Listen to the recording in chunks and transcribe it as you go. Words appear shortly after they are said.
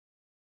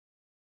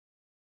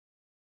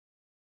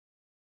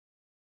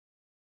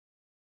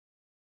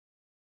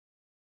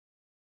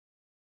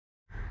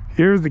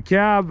Here's the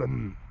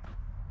cabin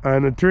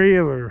on a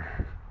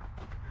trailer.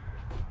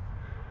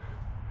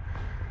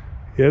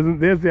 Isn't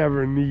this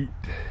ever neat?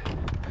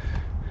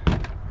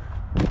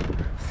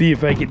 See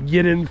if I can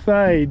get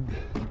inside.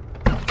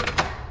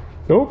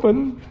 It's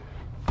open.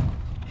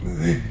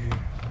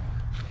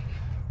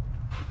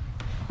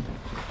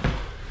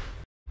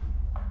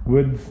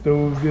 Wood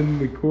stoves in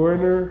the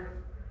corner.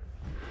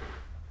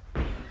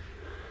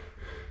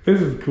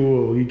 This is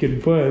cool. You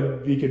can put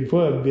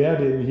a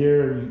bed in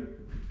here and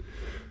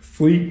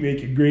sleep,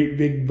 make a great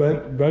big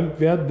bunk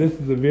bed. This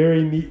is a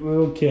very neat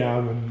little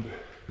cabin.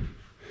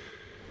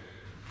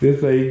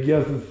 This, I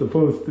guess, is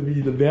supposed to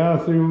be the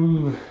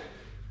bathroom,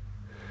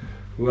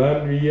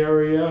 laundry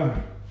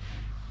area.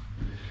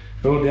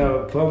 Don't have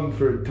a plumb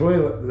for a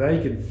toilet that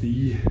I can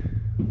see.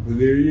 But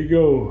there you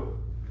go.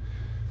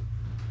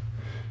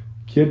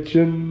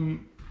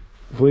 Kitchen,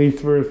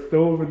 place for a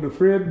stove and the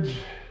fridge.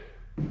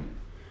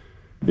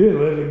 They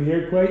live in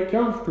here quite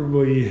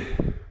comfortably.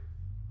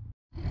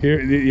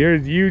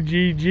 Here's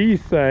UGG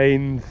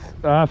signs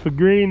off a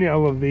grain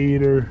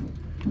elevator.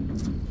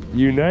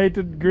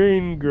 United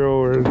Grain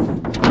Growers.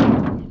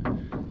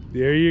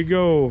 There you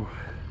go.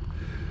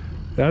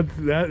 That's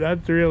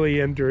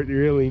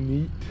really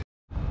neat.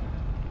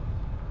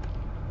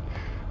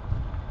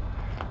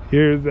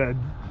 Here's a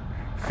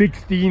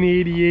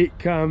 1688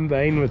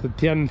 combine with a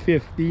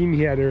 1015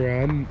 header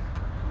on.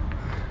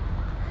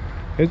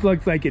 This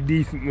looks like a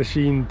decent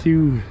machine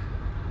too.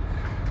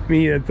 I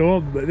mean, it's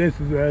old, but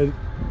this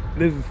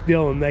is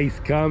still a nice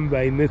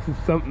combine. This is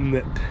something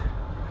that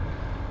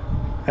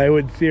I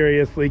would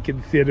seriously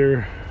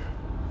consider.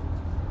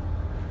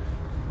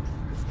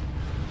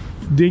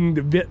 Dinged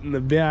a bit in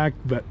the back,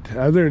 but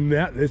other than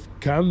that, this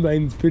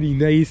combine's pretty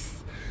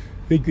nice.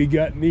 I think they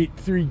got an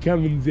 8.3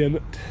 Cummins in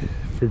it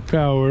for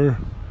power.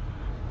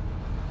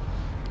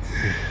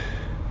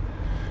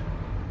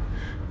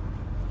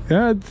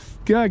 Yeah, it's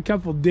got a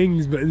couple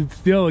dings, but it's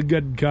still a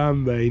good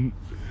combine.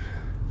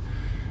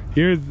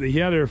 Here's the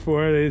header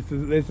for it.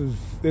 This is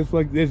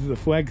a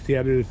flex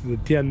header. This is a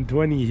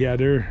 1020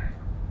 header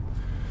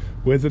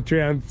with a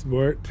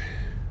transport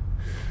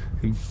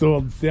and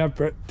sold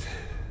separate.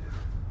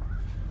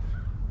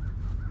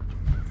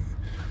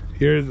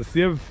 Here's a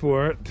sieve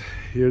for it.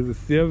 Here's a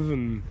sieve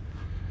and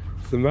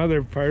some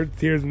other parts.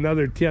 Here's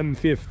another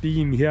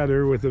 1015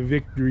 header with a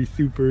Victory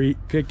Super 8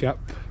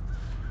 pickup.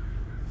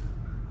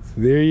 So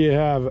there you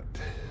have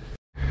it.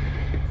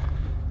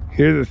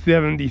 Here's a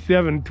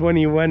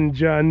 7721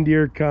 John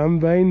Deere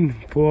combine,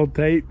 pole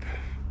type.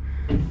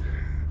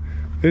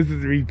 This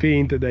is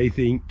repainted, I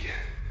think.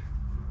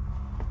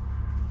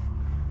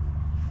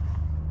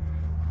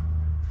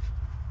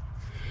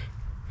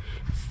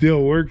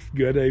 Still works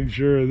good, I'm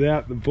sure of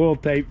that. The pole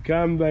type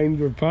combines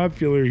were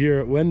popular here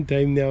at one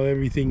time. Now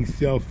everything's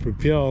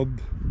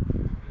self-propelled.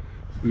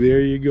 So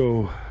there you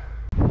go.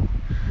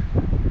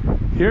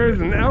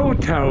 Here's an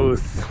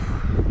outhouse.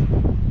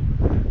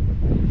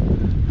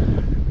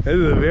 This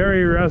is a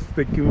very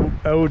rustic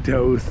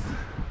outhouse.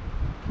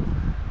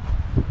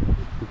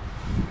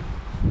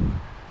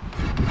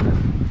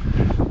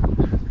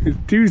 There's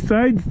two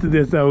sides to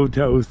this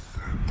outhouse.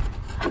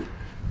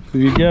 So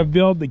you gotta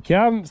build the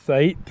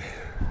campsite.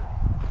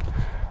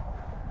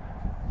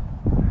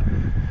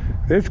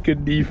 This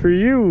could be for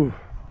you.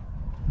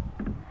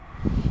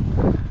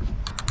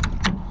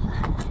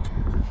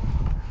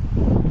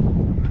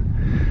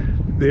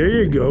 There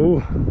you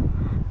go.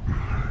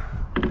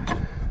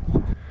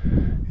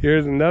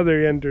 Here's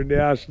another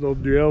International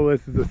drill.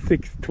 This is a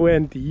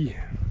 620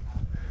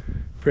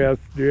 press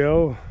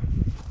drill.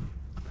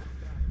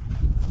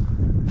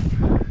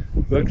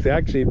 Looks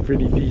actually in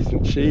pretty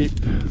decent shape.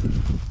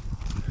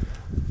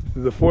 This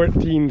is a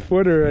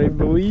 14-footer, I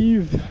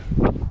believe.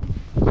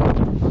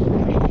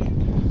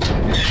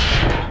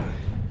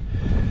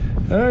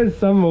 There's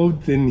some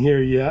oats in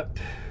here yet.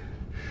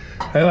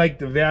 I like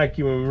to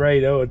vacuum them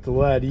right out. It's a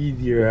lot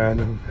easier on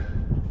them.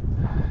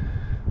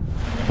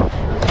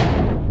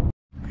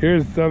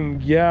 Here's some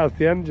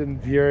gas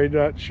engines here. I'm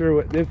not sure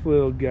what this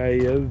little guy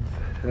is.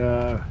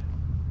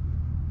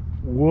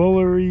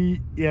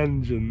 Woolery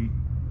engine.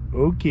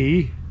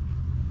 Okay.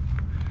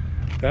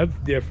 That's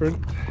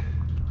different.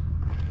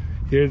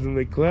 Here's a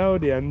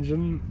McLeod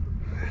engine.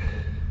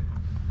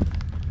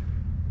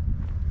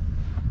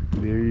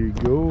 There you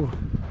go.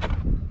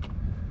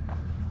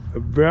 A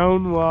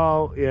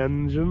Brownwall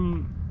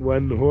engine,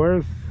 1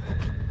 horse.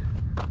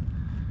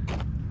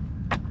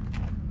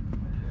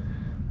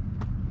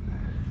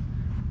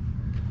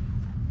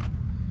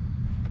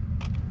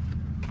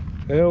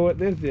 I don't know what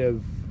this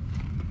is.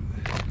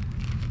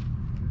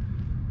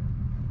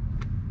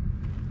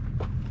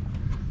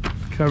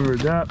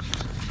 Covered up.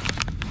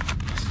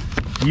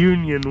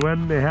 Union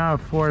 1.5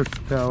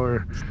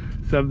 horsepower.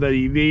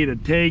 Somebody made a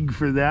tag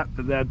for that,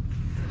 but that's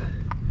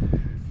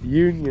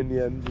Union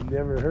engine.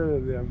 Never heard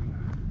of them.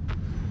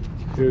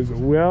 There's a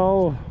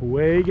well,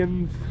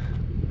 wagons,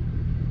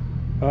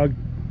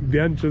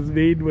 benches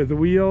made with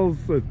wheels,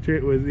 with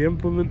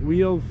implement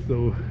wheels.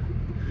 So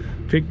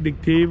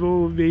picnic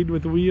table made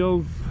with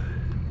wheels.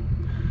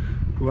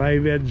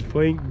 live edge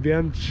plank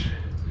bench,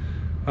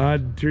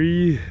 odd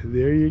tree.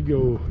 There you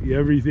go.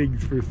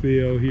 Everything's for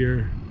sale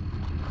here.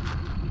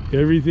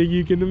 Everything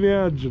you can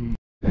imagine.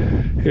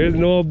 Here's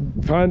an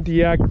old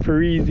Pontiac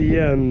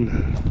Parisienne.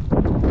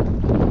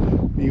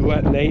 Be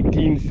what,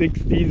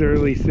 1960s,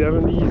 early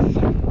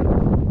 70s?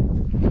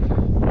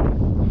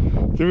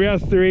 It's a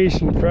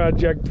restoration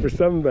project for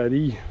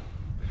somebody.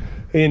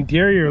 The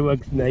interior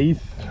looks nice.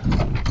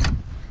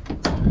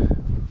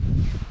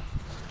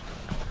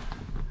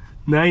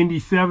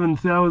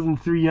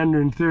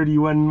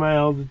 97,331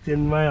 miles. It's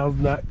in miles,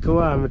 not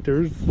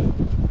kilometers.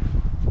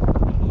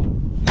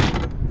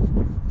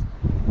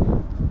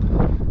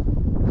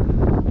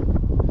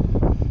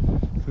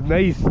 It's a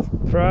nice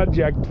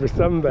project for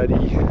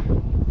somebody.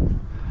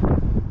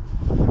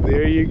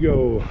 There you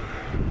go.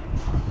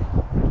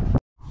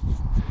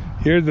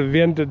 Here's a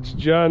vintage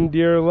John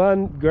Deere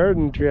lawn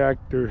garden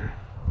tractor.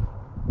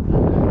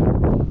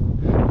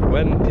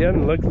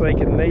 110, looks like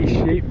in nice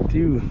shape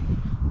too.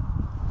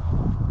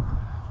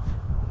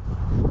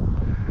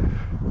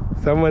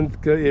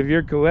 If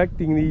you're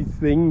collecting these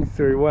things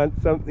or want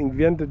something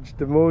vintage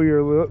to mow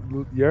your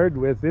yard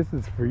with, this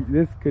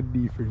could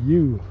be for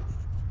you.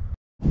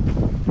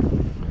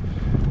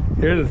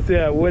 Here's a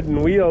set of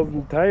wooden wheels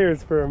and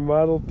tires for a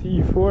Model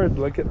T Ford.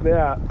 Look at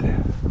that.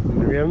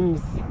 And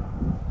rims.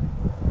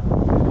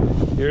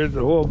 Here's a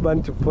whole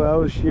bunch of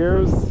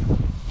plowshares.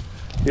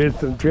 Here's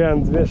some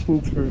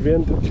transmissions for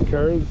vintage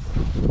cars.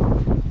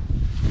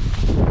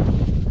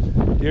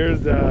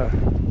 Here's a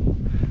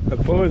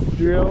post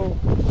drill.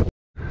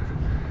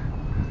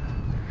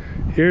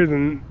 Here's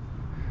a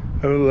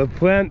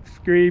plant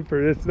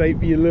scraper. This might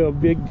be a little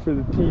big for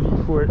the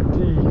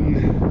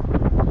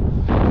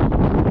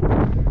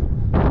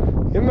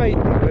TD14. It might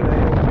be, but I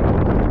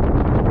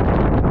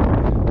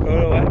don't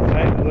know what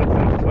size. It looks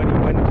like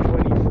 21,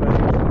 25.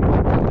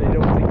 I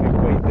don't think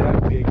they're quite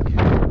that big.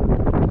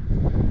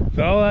 It's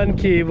all on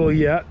cable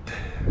yet.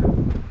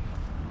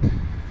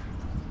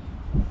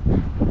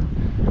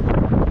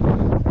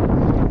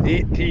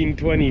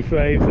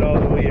 $18.25 all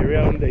the way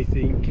around, I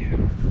think.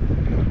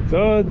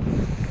 So it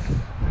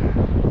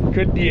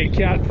could be a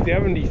Cat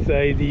 70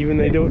 size even.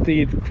 I don't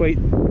think it's quite,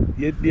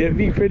 it'd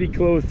be pretty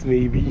close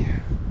maybe.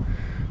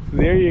 So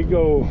there you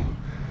go.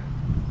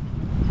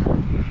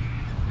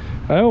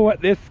 I don't know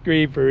what this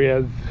scraper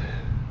is.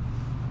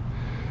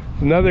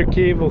 It's another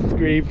cable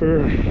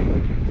scraper.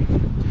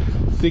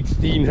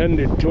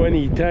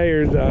 1620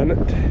 tires on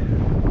it.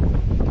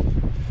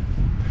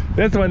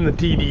 This one the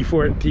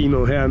TD14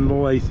 will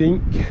handle, I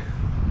think.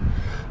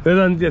 This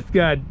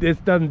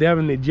doesn't have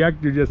an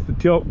ejector, just a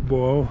tilt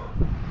bowl.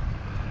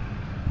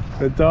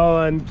 It's all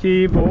on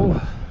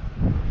cable.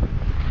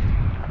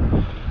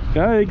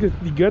 Yeah, I think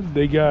it's good.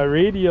 They got a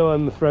radial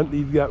on the front.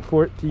 These got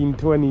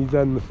 1420s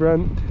on the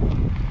front.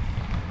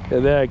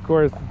 And then of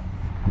course,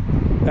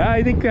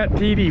 I think that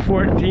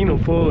TD14 will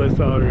pull this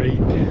alright.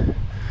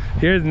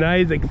 Here's an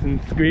Isaacson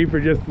scraper,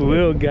 just a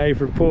little guy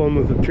for pulling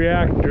with a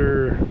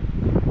tractor.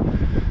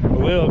 A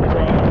little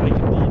crawl, like a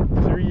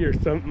D3 or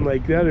something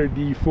like that, or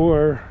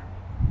D4.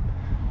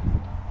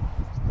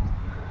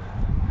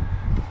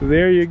 So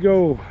there you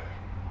go.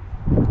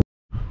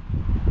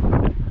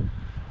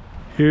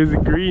 Here's a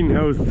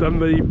greenhouse.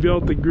 Somebody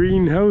built a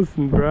greenhouse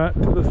and brought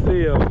to the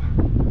sale.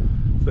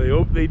 So I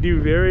hope they do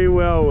very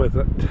well with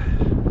it.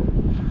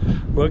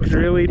 Looks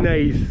really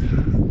nice.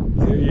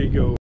 There you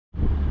go.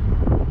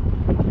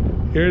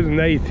 Here's a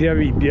nice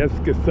heavy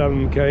disc of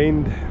some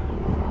kind.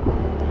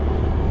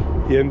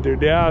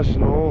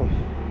 International.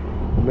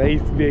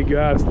 Nice big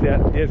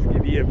offset disc. You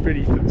need a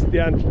pretty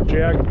substantial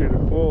tractor to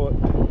pull it.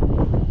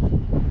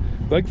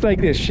 Looks like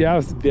this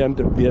shaft's bent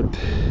a bit.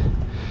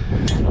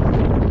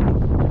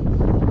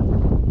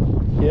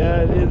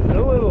 Yeah, it is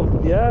a little,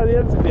 yeah, it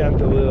is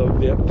bent a little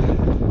bit.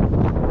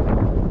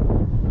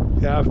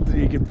 After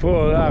you can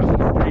pull it off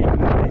and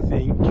straighten it, I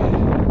think.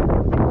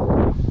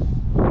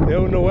 I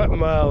don't know what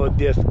model of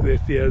disc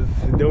this is.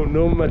 I don't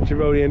know much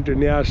about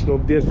International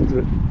discs,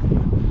 but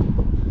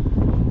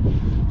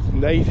it's a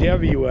nice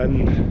heavy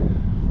one.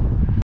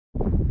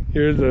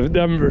 Here's a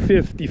number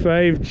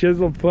 55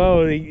 chisel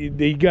plow.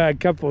 They got a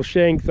couple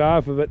shanks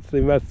off of it, so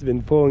they must have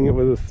been pulling it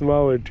with a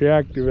smaller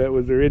tractor. That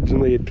was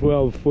originally a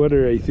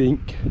 12-footer, I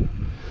think.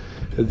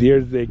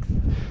 Because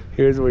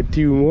here's where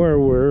two more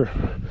were.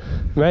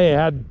 May have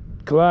had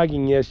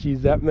clogging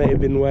issues. That may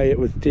have been why it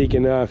was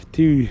taken off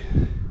too.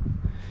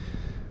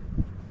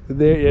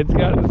 There, it's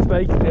got the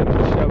spikes and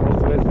the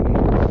shovels with them.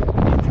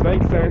 These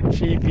spikes aren't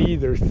cheap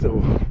either,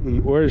 so,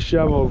 or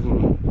shovels.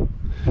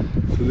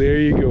 So there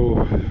you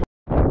go.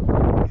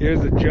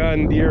 Here's a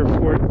John Deere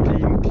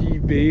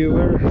 14T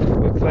baler.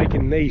 Looks like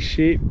in nice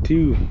shape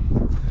too.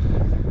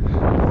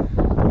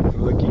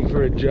 Looking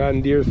for a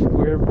John Deere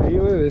square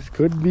baler? This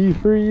could be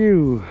for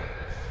you.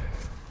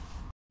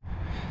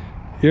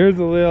 Here's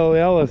a little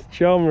Ellis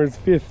Chalmers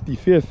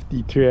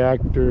 50/50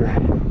 tractor.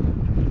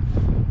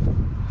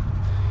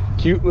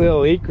 Cute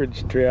little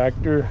acreage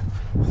tractor.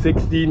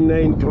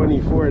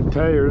 16/924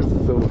 tires,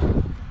 so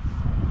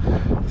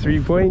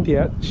 3-point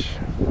hitch.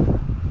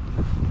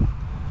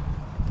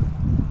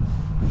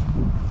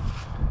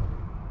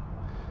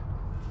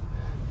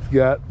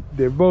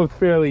 they're both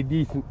fairly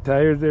decent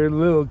tires. There are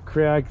little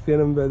cracks in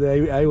them, but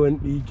I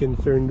wouldn't be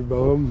concerned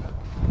about them.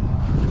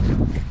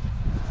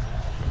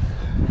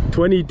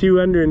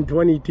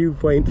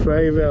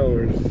 2,222.5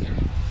 hours.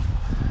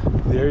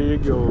 There you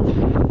go.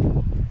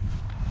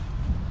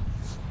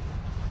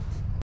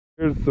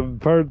 There's some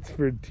parts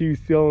for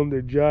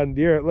 2-cylinder John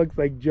Deere. It looks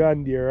like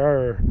John Deere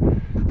R.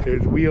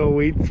 There's wheel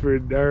weights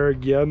for R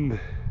again.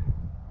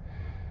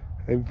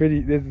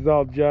 This is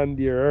all John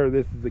Deere R.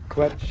 This is the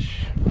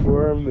clutch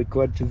for them. The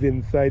clutch is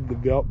inside the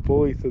belt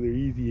pulley, so they're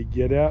easy to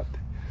get at.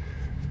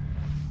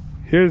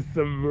 Here's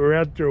some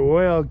retro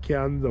oil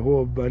cans, a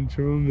whole bunch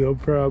of them. They'll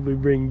probably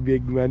bring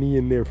big money,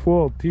 and they're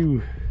full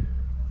too.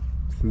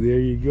 So there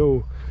you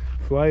go.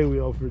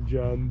 Flywheel for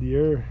John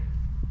Deere.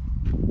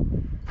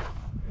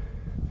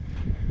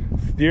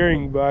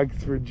 Steering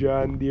box for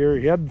John Deere.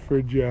 Head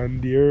for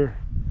John Deere.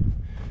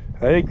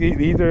 I think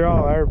these are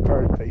all our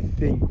parts, I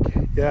think.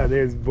 Yeah,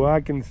 there's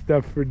black and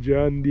stuff for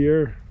John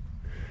Deere.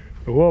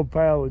 A whole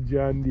pile of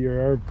John Deere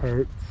R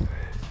parts.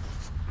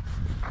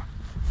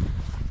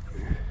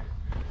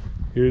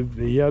 Here's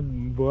the head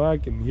in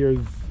black, and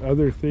here's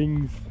other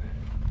things.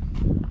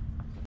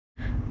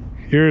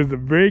 Here's a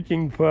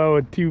braking plow,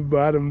 a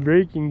 2-bottom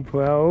braking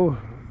plow.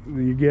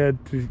 You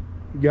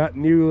got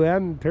new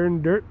land,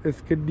 turn dirt,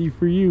 this could be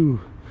for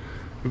you.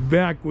 The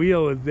back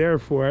wheel is there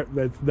for it,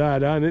 but it's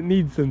not on. It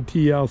needs some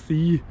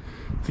TLC.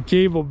 It's a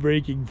cable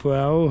braking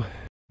plow.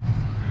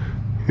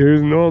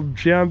 Here's an old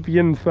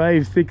Champion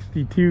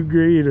 562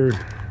 grader.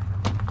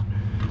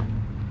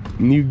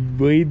 New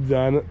blades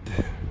on it.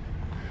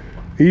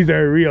 These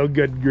are a real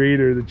good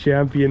grader. The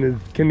Champion is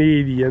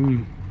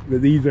Canadian,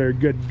 but these are a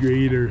good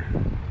grader.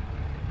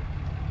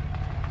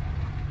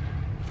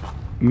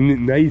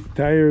 Nice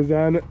tires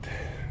on it.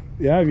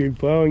 Yeah, if you're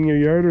plowing your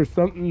yard or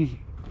something,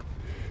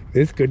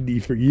 this could be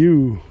for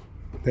you.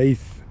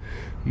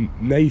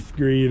 Nice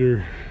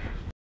grader.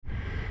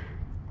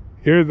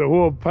 Here's a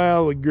whole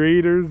pile of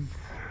graders,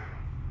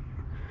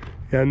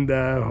 and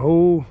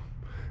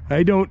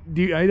I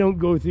don't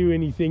go through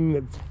anything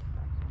that's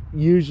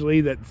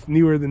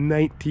newer than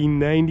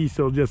 1990,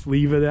 so I'll just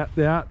leave it at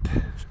that.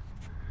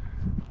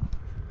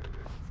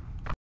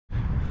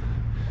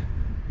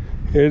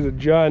 Here's a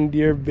John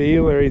Deere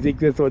baler. I think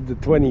this one's a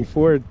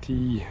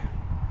 24T.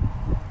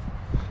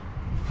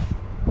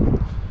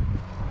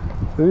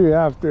 So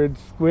after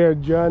it's square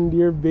John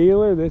Deere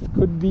baler, this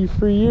could be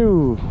for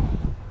you.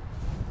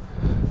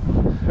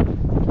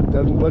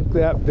 Doesn't look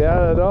that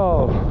bad at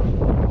all.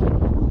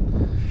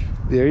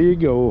 There you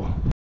go.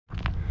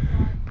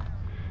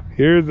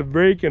 Here's a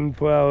braking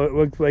plow. It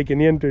looks like an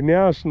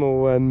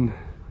international one.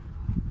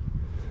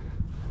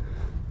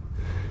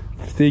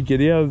 I think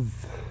it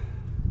is.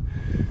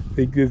 I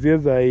think this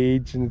is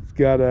IH, and it's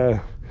got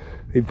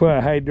they put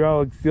a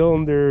hydraulic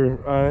cylinder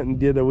on it and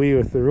did away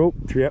with the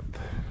rope trip.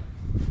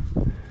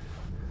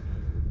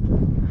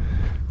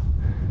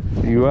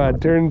 You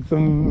want to turn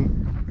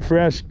some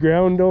fresh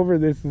ground over,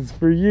 this is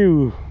for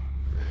you.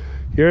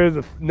 Here's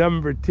a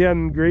number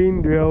 10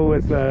 grain drill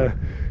with a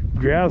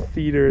grass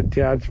seeder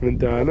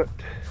attachment on it.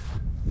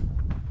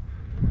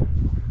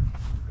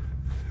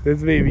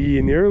 This may be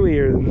even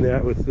earlier than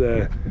that with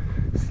the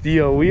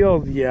steel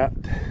wheels yet.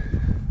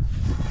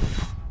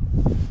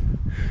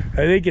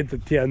 I think it's a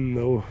 10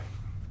 though.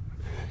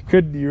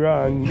 Could be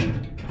wrong.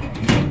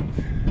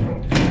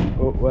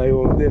 Oh, why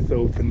won't this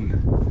open?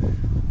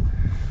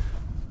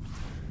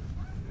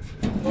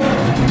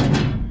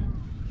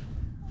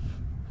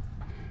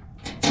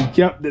 We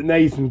kept it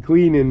nice and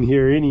clean in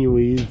here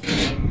anyways.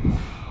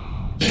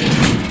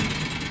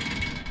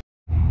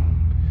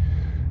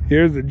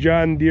 Here's a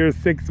John Deere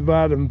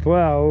 6-bottom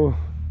plow.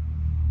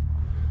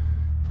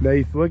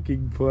 Nice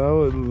looking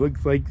plow. It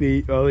looks like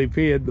they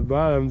painted the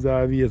bottoms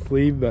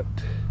obviously, but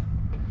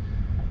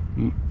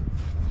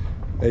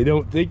I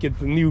don't think it's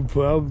a new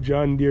plow.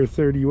 John Deere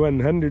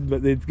 3100,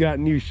 but it's got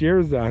new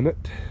shares on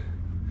it.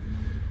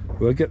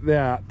 Look at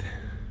that.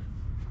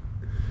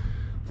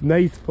 It's a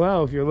nice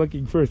plow if you're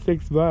looking for a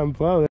 6-bottom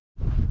plow.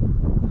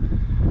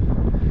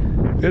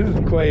 This is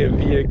quite a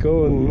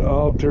vehicle, and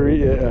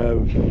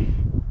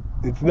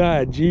it's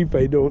not a Jeep.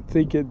 I don't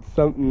think it's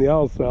something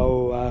else.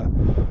 I'll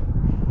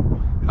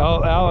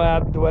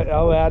add what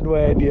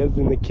it is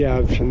in the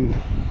caption.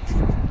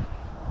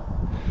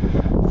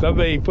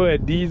 Somebody put a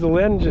diesel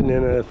engine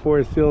in a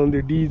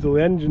 4-cylinder diesel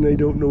engine. I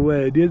don't know what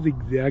it is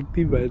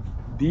exactly, but it's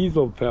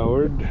diesel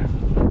powered.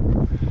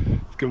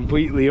 It's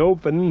completely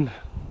open.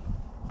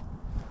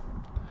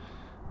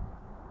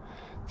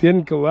 It's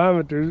in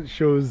kilometers. It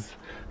shows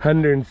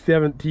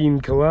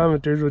 117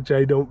 kilometers, which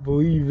I don't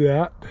believe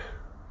that.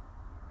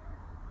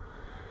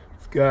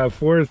 It's got a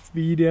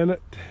 4-speed in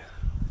it.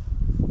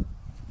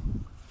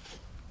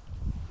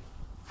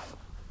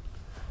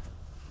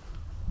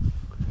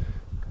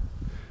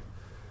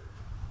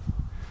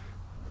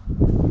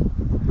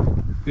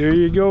 There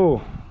you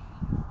go.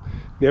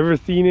 Never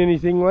seen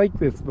anything like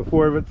this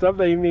before, but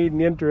somebody made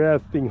an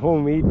interesting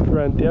homemade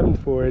front end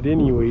for it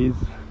anyways.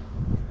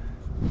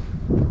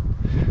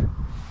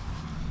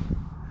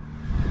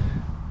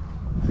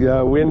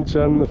 Got a winch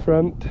on the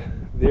front.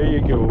 There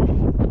you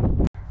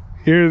go.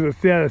 Here's a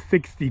set of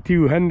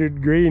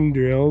 6200 grain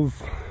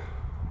drills.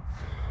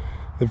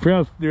 The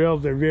press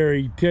drills are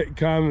very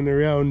common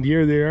around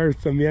here. There are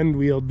some end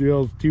wheel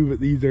drills too, but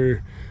these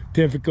are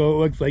typical. It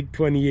looks like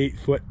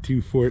 28-foot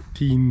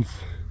 214s.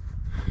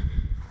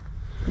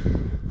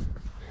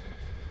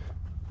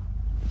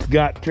 It's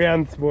got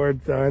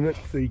transports on it,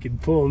 so you can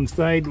pull them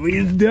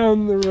sideways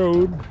down the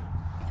road.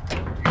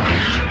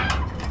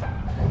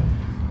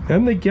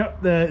 And they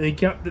kept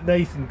it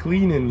nice and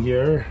clean in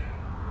here.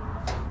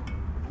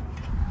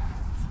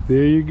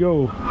 There you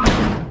go.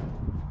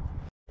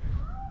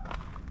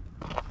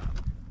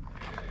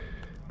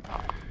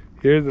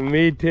 Here's a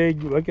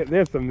Maytag, look at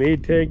this, a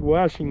Maytag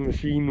washing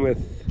machine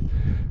with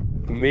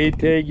a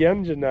Maytag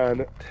engine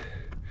on it.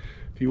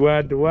 If you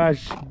wanted to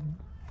wash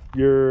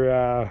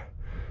your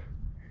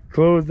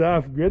clothes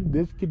off grid,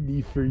 this could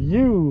be for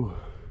you.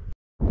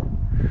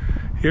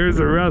 Here's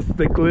a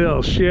rustic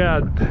little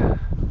shed.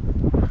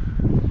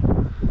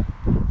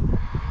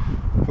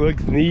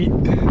 Looks neat.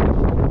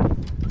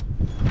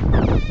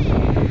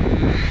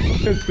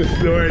 It's a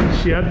storage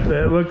shed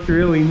that looks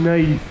really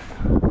nice.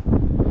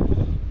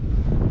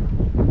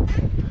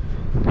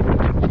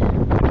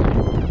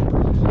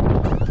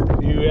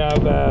 You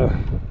have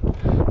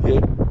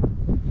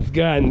it's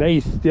got a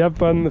nice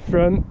step on the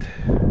front.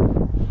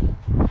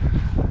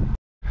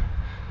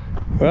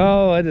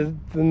 Well,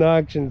 it's an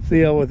auction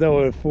sale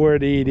without a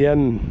Ford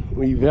 8N.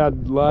 We've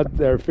had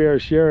our fair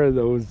share of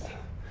those.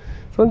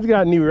 This one's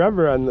got new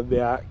rubber on the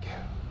back.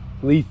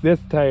 At least this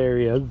tire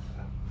is.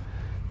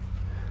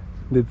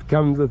 It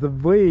comes with a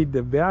blade,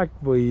 the back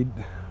blade.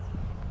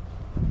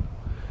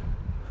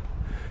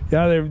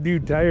 Yeah, they're new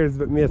tires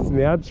but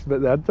mismatched,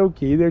 but that's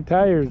okay. They're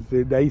tires.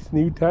 They're nice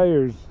new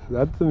tires.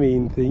 That's the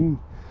main thing.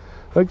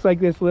 Looks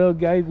like this little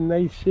guy's in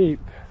nice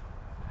shape.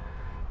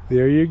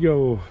 There you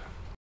go.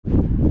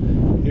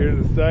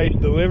 Here's a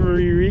side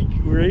delivery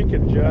rake, a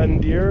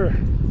John Deere.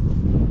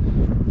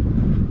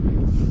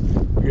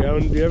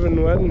 Ground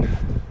driven one.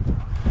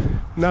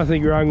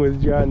 Nothing wrong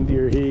with John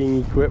Deere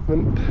haying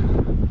equipment.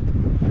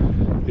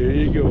 There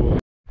you go.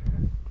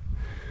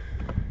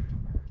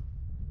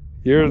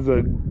 Here's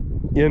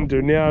an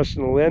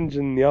International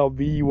engine, the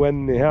LB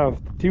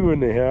 1.5 to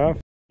 2.5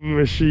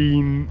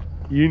 machine.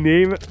 You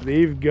name it,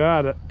 they've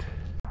got it.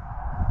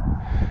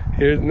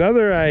 Here's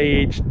another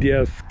IH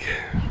disc.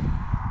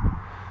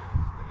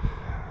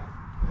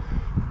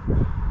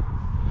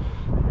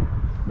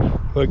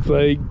 Looks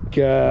like,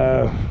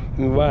 I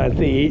want to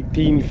say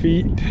 18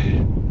 feet.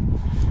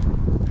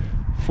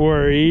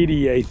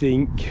 480, I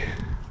think.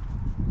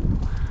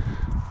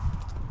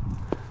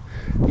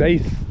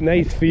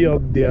 Nice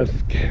field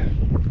disc.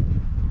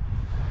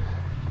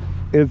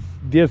 The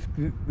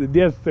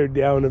discs are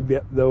down a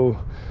bit though.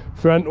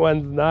 Front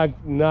one's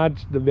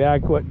notched, the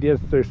back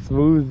discs are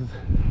smooth.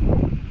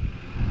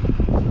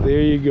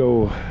 There you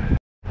go.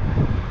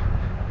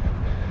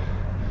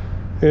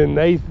 And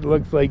nice,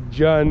 looks like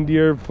John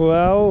Deere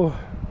plow.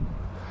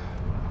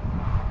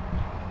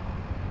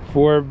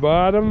 4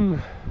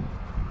 bottom.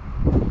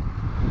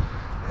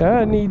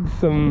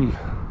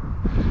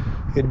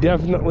 It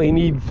definitely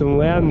needs some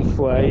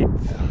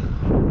landslides.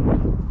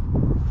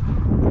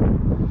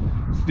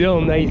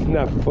 Still nice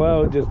enough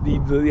plow, just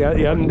needs the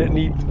end that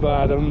needs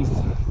bottoms.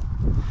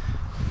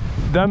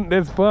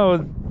 This plow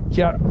has I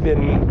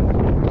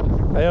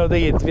don't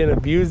think it's been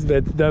abused, but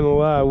it's done a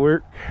lot of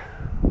work.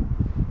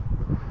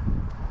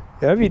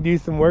 If you do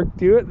some work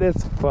to it, this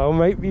plow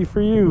might be for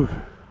you.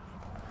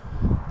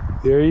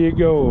 There you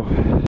go.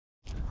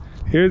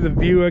 Here's a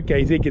Buick.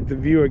 I think it's a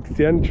Buick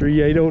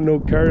Century. I don't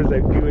know cars.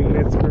 I'm doing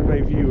this for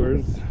my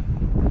viewers.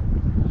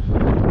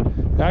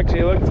 Actually,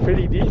 it looks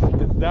pretty decent.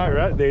 It's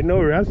not there's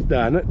no rust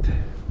on it.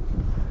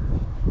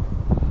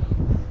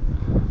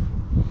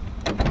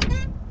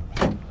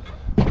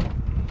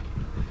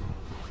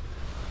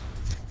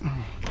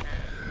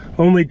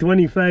 Only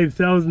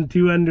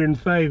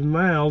 25,205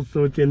 miles,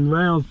 so it's in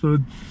miles, so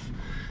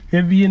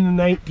it'd be in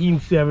the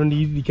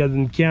 1970s, because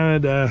in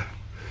Canada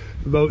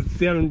about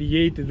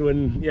 78 is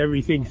when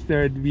everything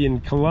started to be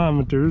in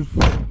kilometers.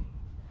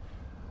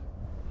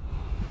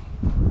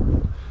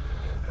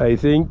 I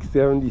think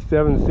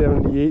 77,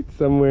 78,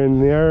 somewhere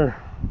in there.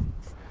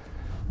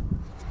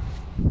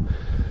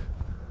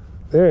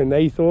 They're a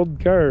nice old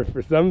car.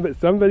 For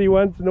somebody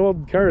wants an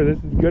old car,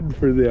 this is good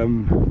for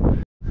them.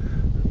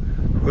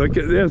 Look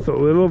at this, a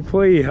little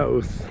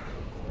playhouse.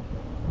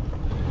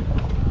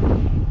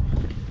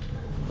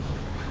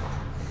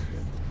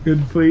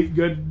 Good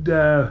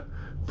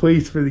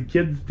place for the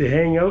kids to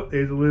hang out.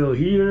 There's a little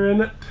heater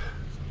in it.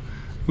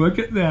 Look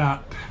at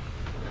that.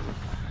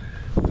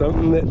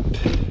 Something that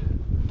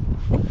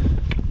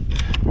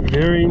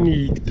very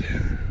neat.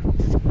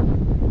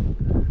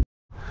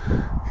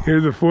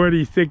 Here's a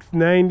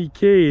 4690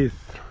 case.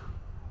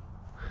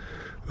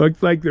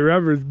 Looks like the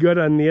rubber's good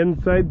on the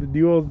inside. The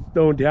duals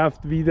don't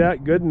have to be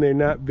that good, and they're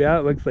not bad.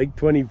 It looks like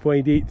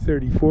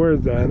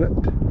 20.834s on it.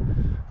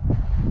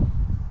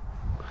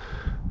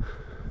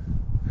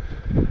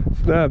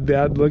 It's not a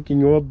bad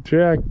looking old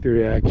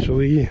tractor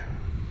actually.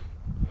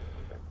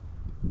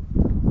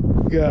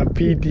 Got a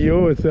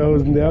PTO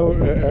 1000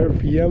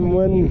 RPM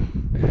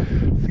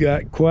one. It's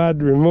got quad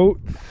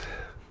remotes.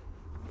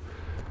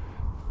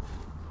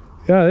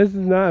 Yeah, this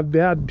is not a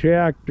bad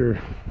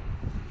tractor.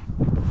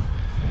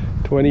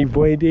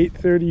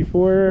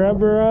 20.834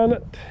 rubber on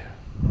it.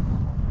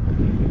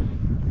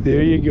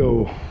 There you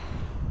go.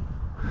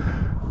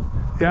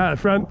 Yeah, the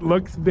front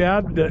looks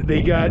bad.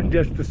 They got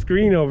just the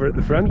screen over it.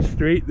 The front's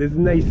straight. This is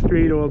a nice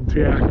straight old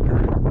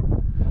tractor.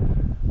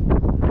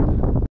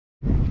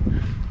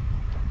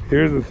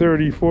 Here's a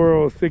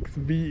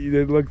 3406B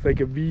that looks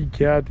like a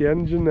V-Cat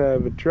engine. I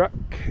have a truck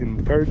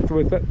and parts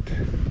with it.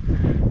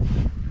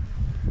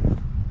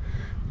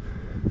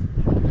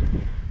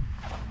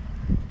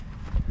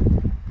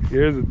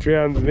 Here's a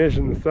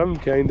transmission of some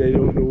kind, I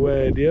don't know what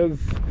it is.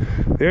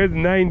 There's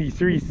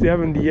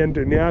 9370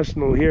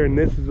 International here, and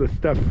this is the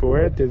stuff for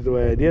it, is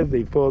what it is.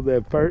 They pulled that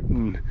apart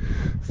and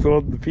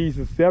sold the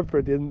pieces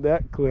separate. Isn't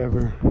that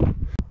clever?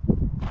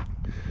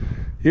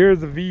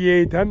 Here's a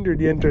V800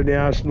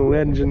 International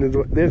engine is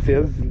what this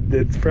is.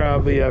 It's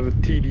probably have a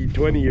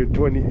TD20 or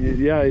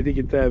 20, yeah, I think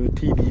it's have a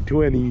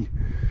TD20,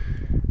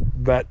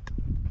 but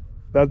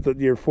that's what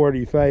your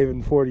 45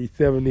 and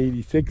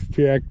 4786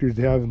 tractors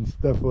have and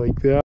stuff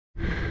like that.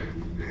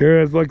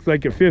 Here it looks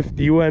like a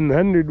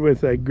 5100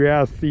 with a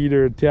grass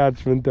seeder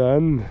attachment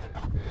on. In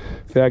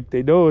fact,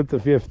 I know it's a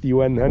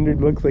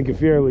 5100. Looks like a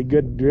fairly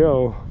good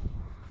drill.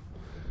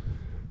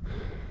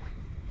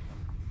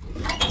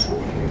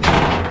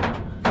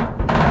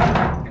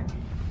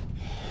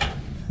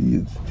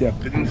 See,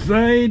 step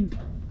inside.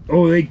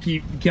 Oh, they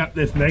kept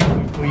this nice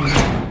and clean.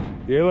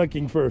 You're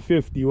looking for a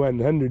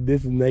 5100.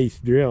 This is a nice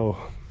drill.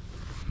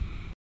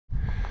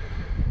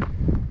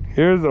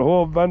 Here's a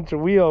whole bunch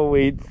of wheel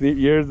weights.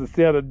 Here's a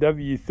set of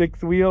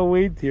W6 wheel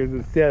weights. Here's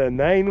a set of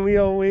 9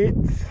 wheel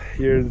weights.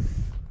 Here's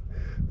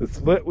the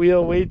split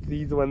wheel weights.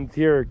 These ones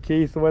here are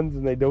case ones,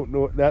 and I don't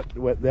know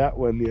what that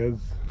one is.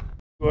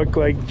 Look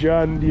like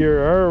John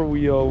Deere R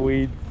wheel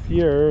weights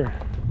here.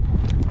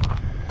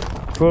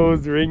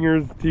 Closed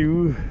ringers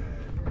too.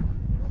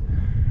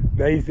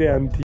 Nice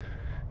antique.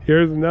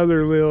 Here's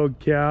another little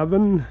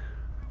cabin.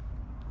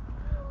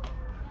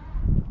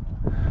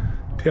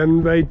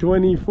 10 by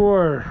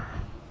 24.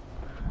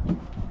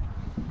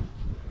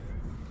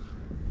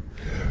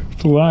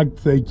 It's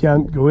locked, so I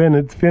can't go in.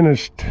 It's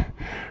finished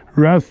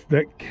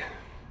rustic.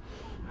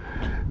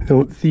 I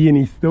don't see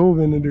any stove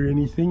in it or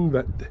anything,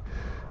 but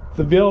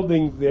the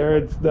building's there.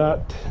 It's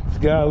got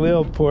a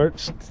little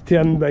porch. It's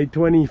 10 by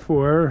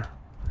 24.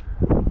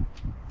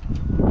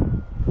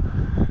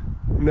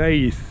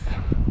 Nice.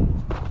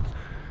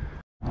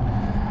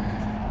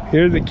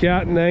 Here's a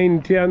Cat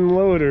 910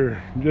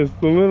 loader,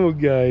 just the little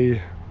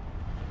guy.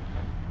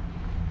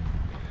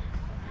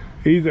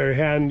 These are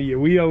handy. A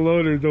wheel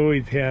loader's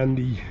always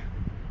handy.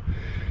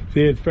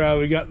 See, it's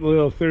probably got the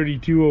little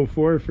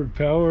 3204 for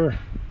power.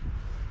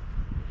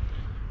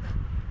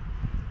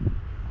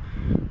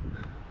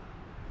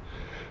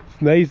 It's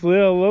a nice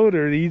little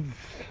loader. These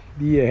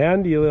be a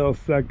handy little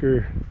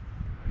sucker.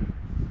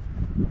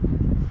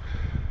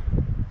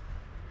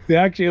 It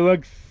actually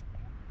looks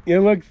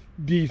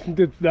decent.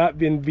 It's not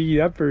been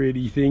beat up or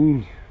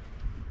anything.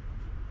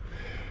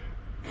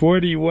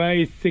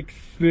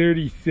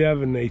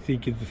 40Y637, I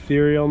think is the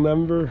serial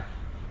number.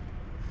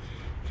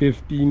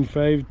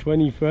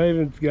 15525.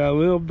 It's got a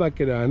little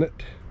bucket on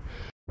it.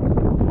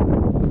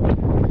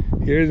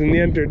 Here's an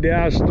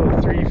International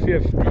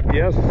 350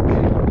 disc.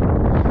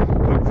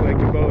 Looks like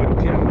about a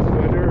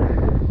 10-footer.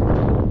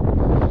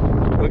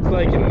 Looks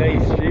like a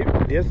nice shape.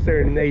 Discs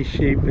are in nice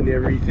shape and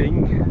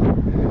everything.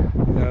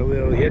 A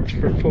little hitch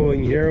for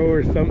pulling harrow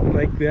or something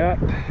like that.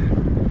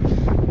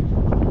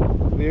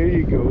 There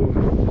you go.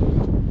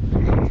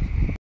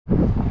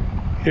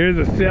 Here's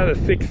a set of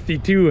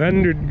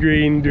 6200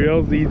 grain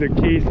drills. These are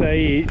Case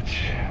IH.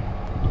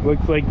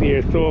 Looks like they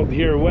are sold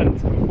here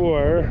once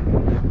before.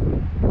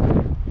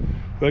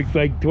 Looks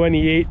like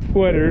 28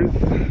 footers.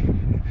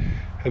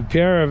 A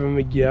pair of them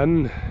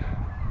again.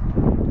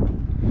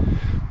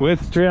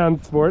 With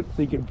transport,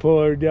 so you can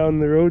pull her down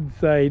the road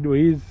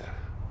sideways.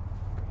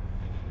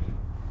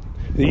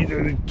 These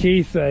are the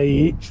Case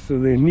IH, so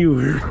they're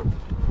newer.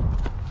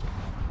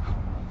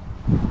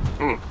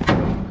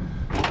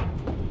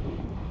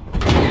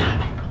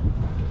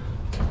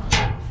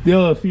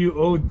 Still a few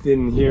oats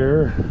in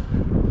here.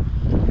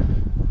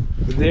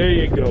 But there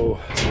you go.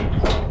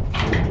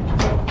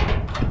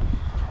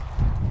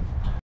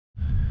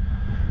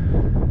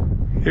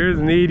 Here's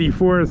an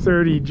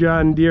 8430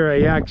 John Deere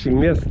I actually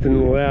missed in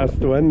the last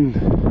one.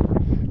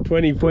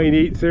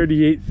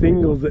 20.838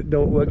 singles that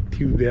don't look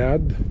too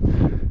bad.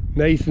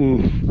 Nice,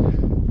 and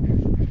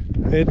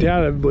it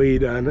had a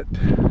blade on it.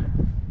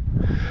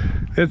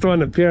 This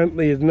one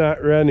apparently is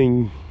not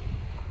running.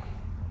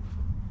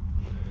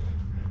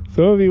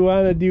 So if you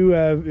want to do,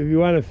 if you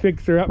want to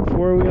fix her up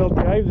 4-wheel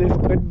drive, this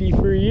could be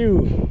for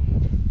you.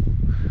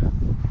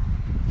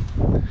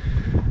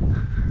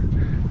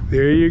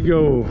 There you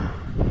go.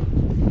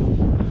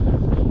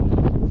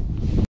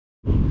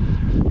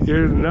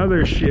 Here's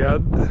another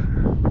shed.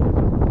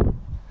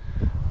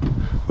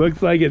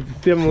 Looks like it's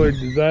a similar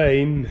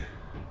design.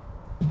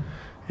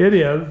 It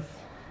is.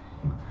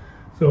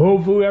 So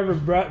hopefully whoever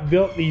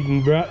built these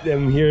and brought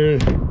them here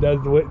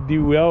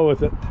do well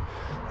with it.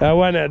 That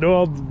one at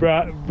Olds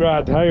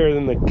brought higher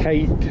than the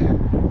Kite.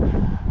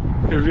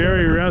 They're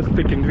very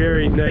rustic and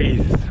very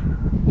nice.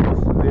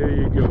 So there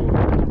you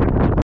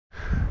go.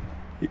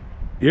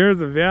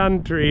 Here's a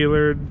van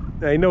trailer.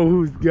 I know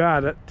who's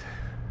got it.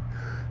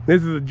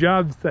 This is a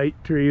job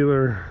site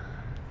trailer.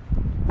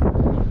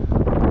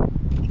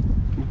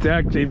 It's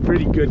actually in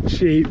pretty good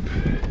shape.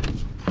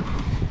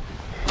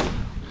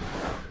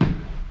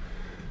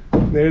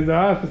 There's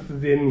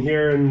offices in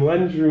here and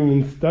lunchroom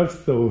and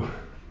stuff, so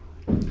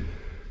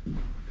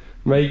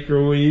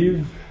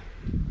microwave,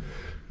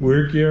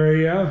 work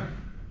area.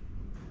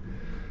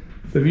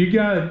 So if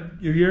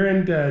you're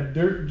into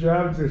dirt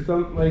jobs or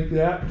something like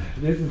that,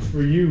 this is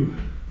for you.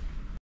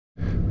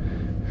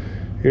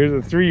 Here's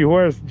a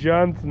 3-horse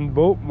Johnson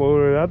boat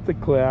motor. That's a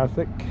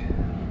classic.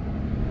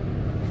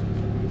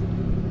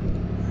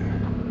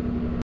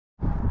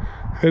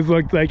 This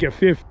looks like a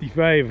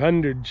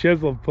 5500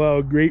 chisel plow,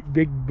 great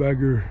big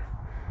bugger.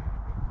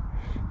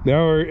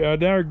 Now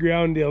on our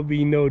ground there'll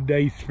be no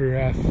dice for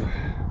us.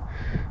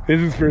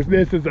 This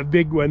is a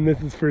big one.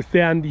 This is for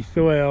sandy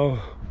soil.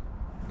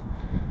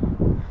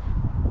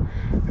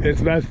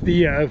 This must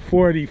be a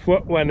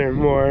 40-foot one or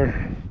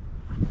more.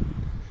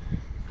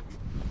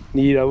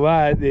 Need a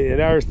lot. You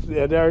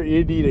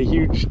need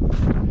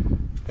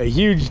a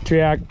huge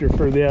tractor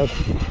for this.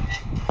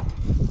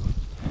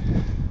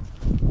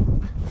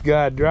 It's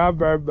got a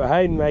drawbar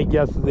behind my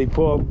guess they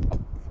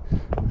pulled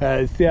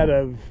a set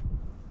of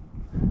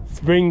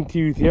spring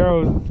tooth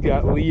harrows. It's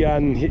got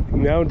Leon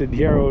mounted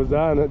harrows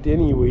on it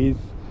anyways.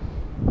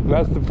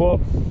 Must have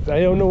pulled,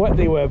 I don't know what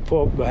they would have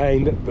pulled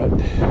behind it, but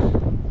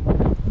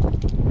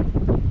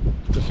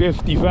the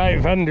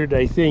 5500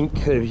 I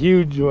think, a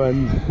huge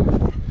one.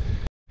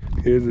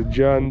 Here's a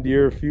John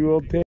Deere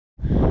fuel tank.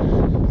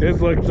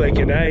 This looks like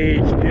an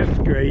IH disc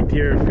right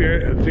here,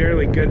 a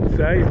fairly good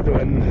sized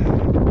one.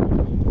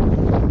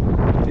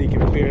 Take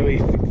a fairly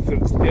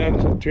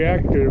substantial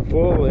tractor to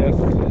pull this.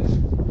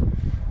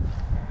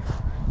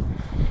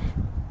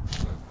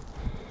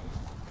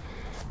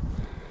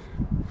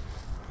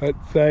 What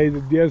size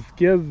of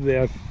disc is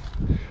this?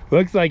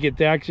 Looks like it's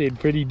actually in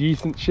pretty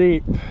decent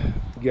shape.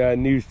 Got a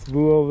new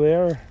spool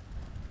there.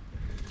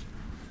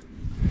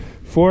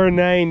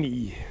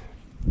 $490.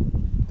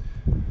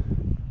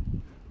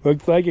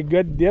 Looks like a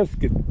good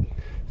disc.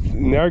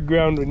 In our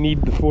ground would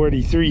need the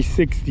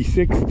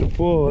 4366 to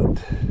pull it.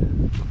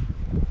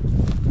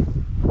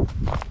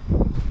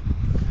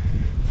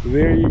 So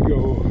there you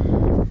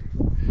go.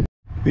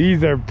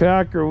 These are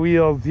Packer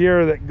wheels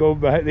here that go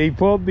behind. They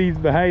pulled these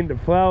behind the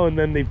plow and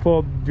then they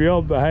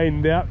drilled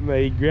behind that.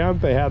 My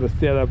grandpa had a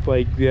setup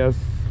like this.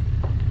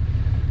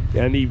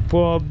 And he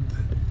pulled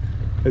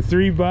a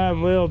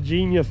 3-bomb little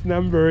Genius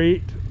number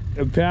 8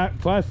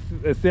 plus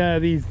a set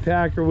of these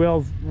Packer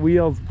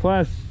wheels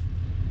plus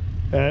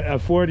a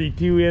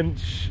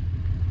 42-inch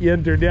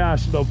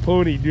International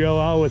pony drill,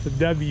 all with a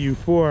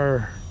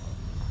W4.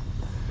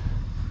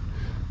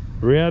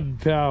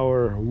 Red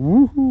power.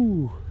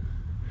 Woohoo!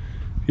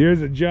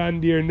 Here's a John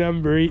Deere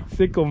number 8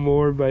 sickle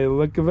mower by the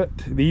look of it.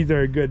 These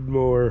are a good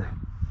mower.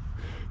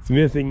 It's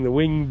missing the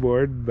wing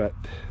board, but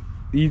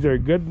these are a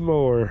good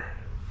mower.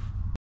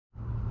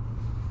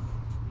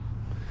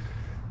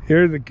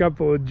 Here's a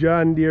couple of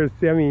John Deere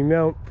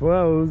semi-mount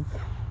plows.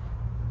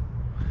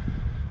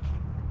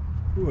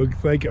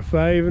 Looks like a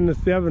 5 and a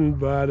 7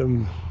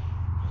 bottom.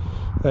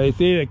 I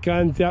say the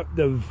concept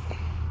of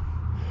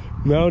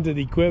mounted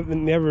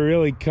equipment never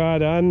really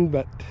caught on,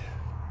 but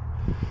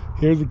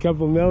here's a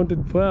couple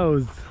mounted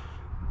plows.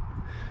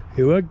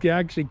 They look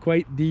actually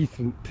quite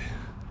decent.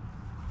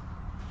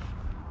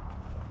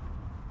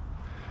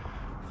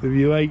 So if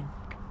you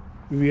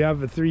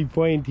have a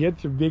 3-point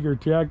hitch, a bigger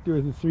tractor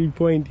with a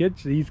 3-point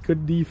hitch, these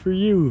could be for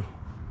you.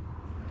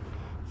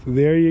 So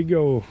there you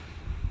go.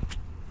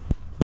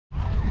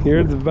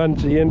 Here's a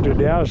bunch of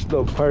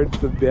International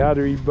parts of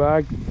battery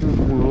boxes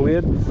and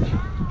lids,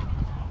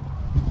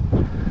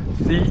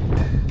 seat,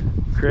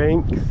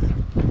 cranks.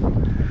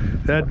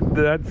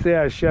 That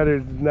sash shutter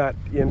is not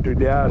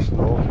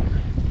International.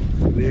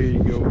 So there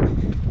you go.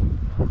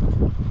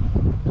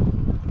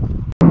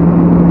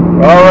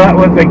 Well, that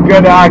was a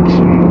good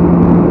auction.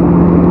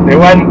 There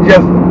wasn't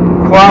just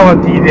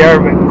quality there,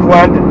 but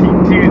quantity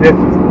too. This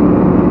is,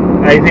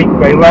 I think,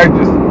 my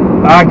largest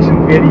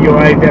auction video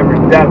I've ever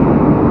done.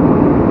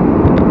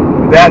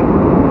 That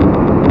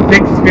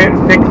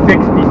 666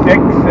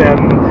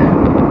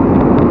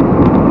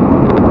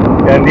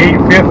 and the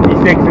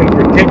 856 in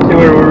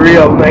particular were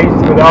real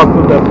nice, but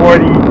also the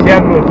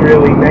 4010 was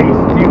really nice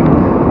too.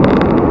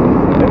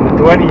 And the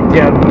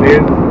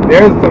 2010,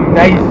 there's some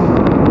nice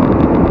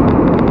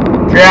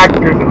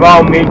tractors of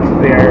all makes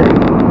there.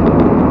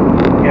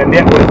 And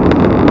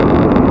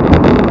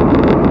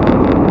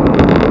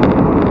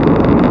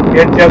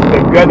it's just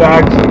a good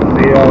auction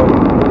sale.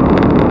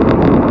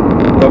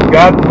 So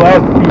God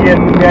bless. See you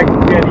in the next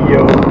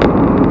video.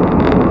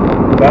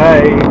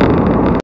 Bye.